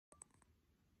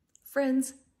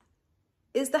Friends,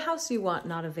 is the house you want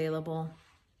not available?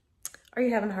 Are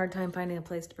you having a hard time finding a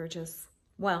place to purchase?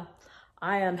 Well,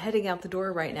 I am heading out the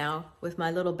door right now with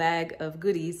my little bag of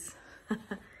goodies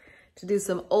to do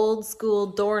some old school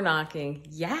door knocking.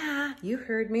 Yeah, you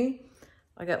heard me.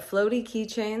 I got floaty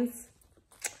keychains.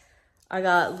 I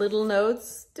got little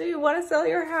notes. Do you want to sell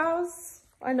your house?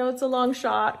 I know it's a long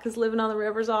shot because living on the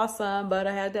river is awesome, but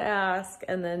I had to ask.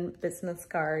 And then business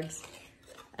cards.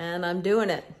 And I'm doing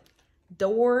it.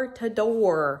 Door to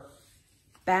door.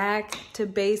 Back to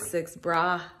basics,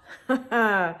 brah.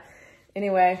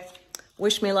 Anyway,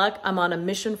 wish me luck. I'm on a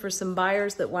mission for some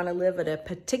buyers that want to live at a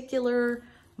particular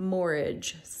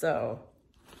moorage. So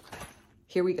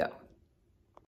here we go.